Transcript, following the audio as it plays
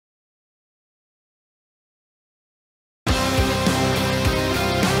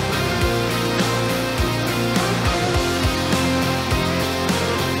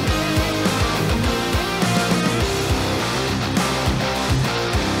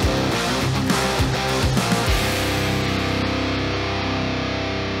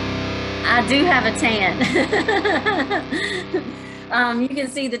I do have a tan. You can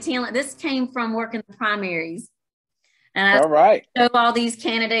see the tan. This came from working the primaries. And All right. show all these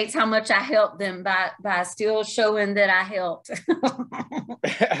candidates how much I helped them by still showing that I helped.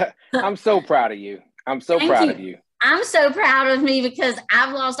 I'm so proud of you. I'm so proud of you. I'm so proud of me because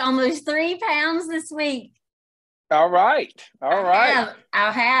I've lost almost 3 pounds this week. All right. All right.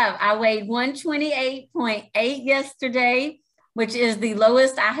 I weighed 128.8 yesterday, which is the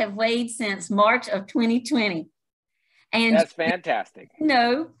lowest I have weighed since March of 2020. And that's fantastic. You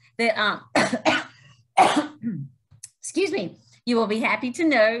know that excuse me, you will be happy to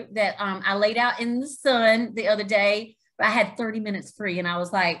know that I laid out in the sun the other day. I had 30 minutes free and I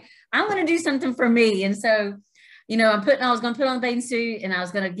was like, I'm going to do something for me. And so, you know, I was going to put on a bathing suit and I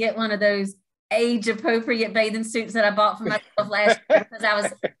was going to get one of those age appropriate bathing suits that I bought for myself last year because I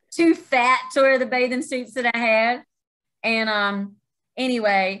was too fat to wear the bathing suits that I had. And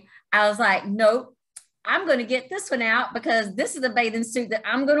anyway, I was like, nope, I'm going to get this one out because this is the bathing suit that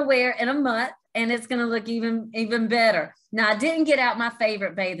I'm going to wear in a month and it's going to look even better. Now, I didn't get out my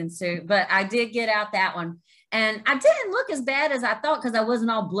favorite bathing suit, but I did get out that one. And I didn't look as bad as I thought because I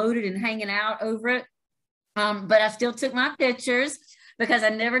wasn't all bloated and hanging out over it. But I still took my pictures because I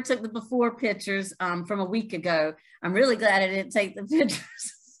never took the before pictures from a week ago. I'm really glad I didn't take the pictures.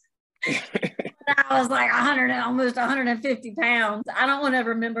 I was like almost 150 pounds. I don't want to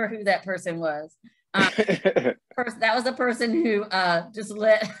remember who that person was. That was the person who just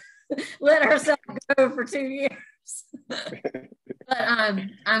let herself go for 2 years. But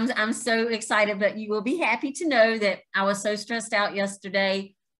I'm so excited, but you will be happy to know that I was so stressed out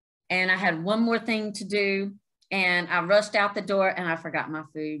yesterday and I had one more thing to do and I rushed out the door and I forgot my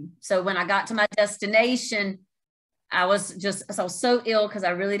food. So when I got to my destination, I was so ill because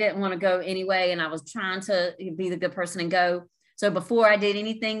I really didn't want to go anyway. And I was trying to be the good person and go. So before I did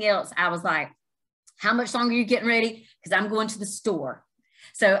anything else, I was like, how much longer are you getting ready? Because I'm going to the store.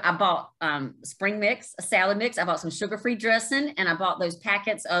 So I bought spring mix, a salad mix. I bought some sugar-free dressing and I bought those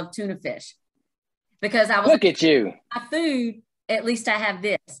packets of tuna fish because I was look at you. My food, at least I have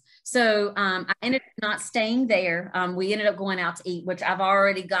this. So I ended up not staying there. We ended up going out to eat, which I've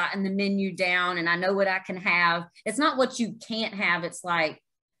already gotten the menu down and I know what I can have. It's not what you can't have. It's like,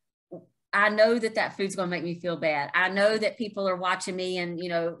 I know that food's going to make me feel bad. I know that people are watching me and, you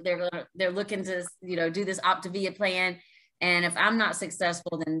know, they're looking to, you know, do this Optavia plan. And if I'm not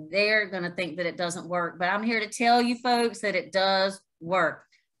successful, then they're going to think that it doesn't work. But I'm here to tell you folks that it does work.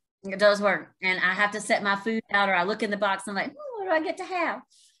 It does work. And I have to set my food out or I look in the box and I'm like, what do I get to have?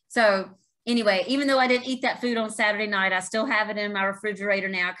 So anyway, even though I didn't eat that food on Saturday night, I still have it in my refrigerator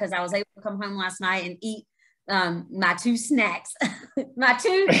now because I was able to come home last night and eat my 2 snacks, my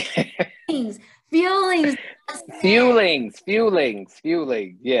 2 things, fuelings.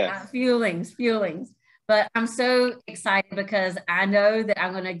 Yeah. Fuelings. But I'm so excited because I know that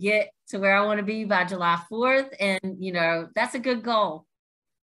I'm going to get to where I want to be by July 4th. And, you know, that's a good goal.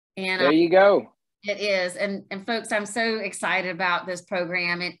 And there you go. It is. And folks, I'm so excited about this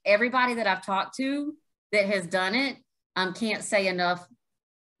program and everybody that I've talked to that has done it can't say enough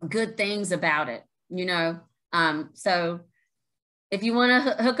good things about it, you know. So if you want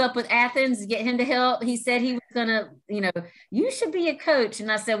to hook up with Athens, get him to help. He said he was going to, you know, you should be a coach.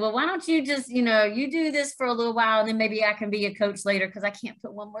 And I said, well, why don't you just, you know, you do this for a little while and then maybe I can be a coach later because I can't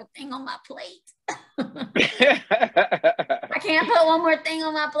put one more thing on my plate. I can't put one more thing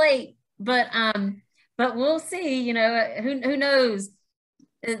on my plate. But we'll see, you know, who knows?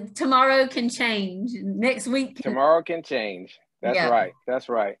 Tomorrow can change. Next week. Tomorrow can change. That's right. That's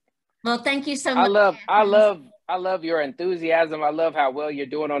right. Well, thank you so much. I love your enthusiasm. I love how well you're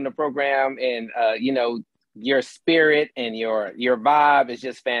doing on the program, and you know, your spirit and your vibe is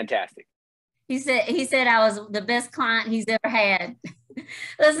just fantastic. He said I was the best client he's ever had.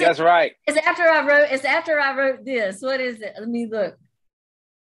 That's right. It's after I wrote this. What is it? Let me look.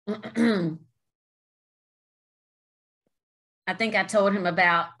 I think I told him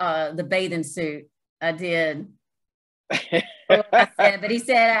about the bathing suit. I did. I said, but he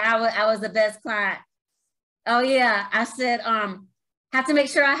said I was the best client. Oh yeah, I said have to make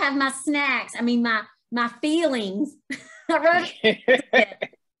sure I have my snacks. I mean my feelings. I wrote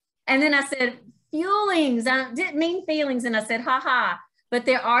it. And then I said fuelings. I didn't mean feelings, and I said haha. But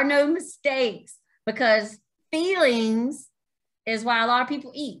there are no mistakes because feelings is why a lot of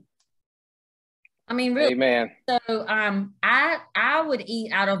people eat. I mean, really. Amen. So I would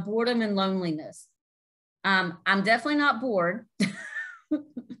eat out of boredom and loneliness. I'm definitely not bored.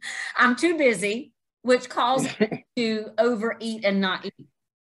 I'm too busy, which causes me to overeat and not eat.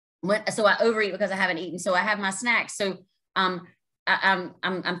 So I overeat because I haven't eaten. So I have my snacks. So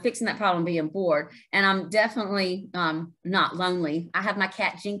I'm fixing that problem being bored, and I'm definitely not lonely. I have my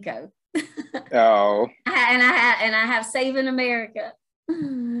cat Jinco. Oh. And I have Saving America.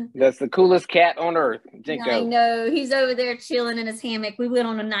 That's the coolest cat on earth, Jinco. I know. He's over there chilling in his hammock. We went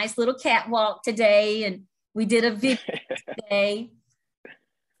on a nice little catwalk today, and we did a video today.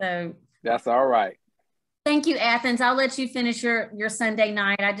 So that's all right. Thank you, Athens. I'll let you finish your Sunday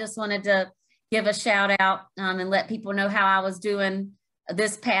night. I just wanted to give a shout out and let people know how I was doing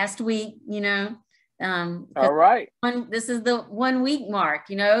this past week, you know. All right. This is the 1 week mark,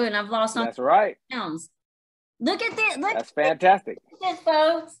 you know, and I've lost That's right. pounds. Look at this. Look, that's fantastic. Look at this,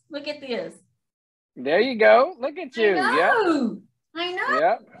 folks. Look at this. There you go. Look at you. I know.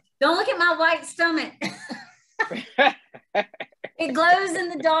 Yep. Don't look at my white stomach. It glows in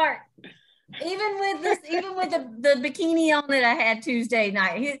the dark. Even with the bikini on that I had Tuesday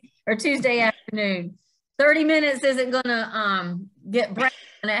night or Tuesday afternoon. 30 minutes isn't gonna get brown,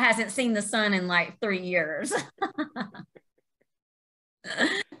 and it hasn't seen the sun in like 3 years.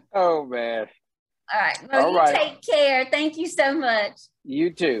 Oh man. All right. Well, you take care. Thank you so much. You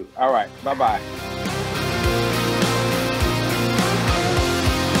too. All right. Bye-bye.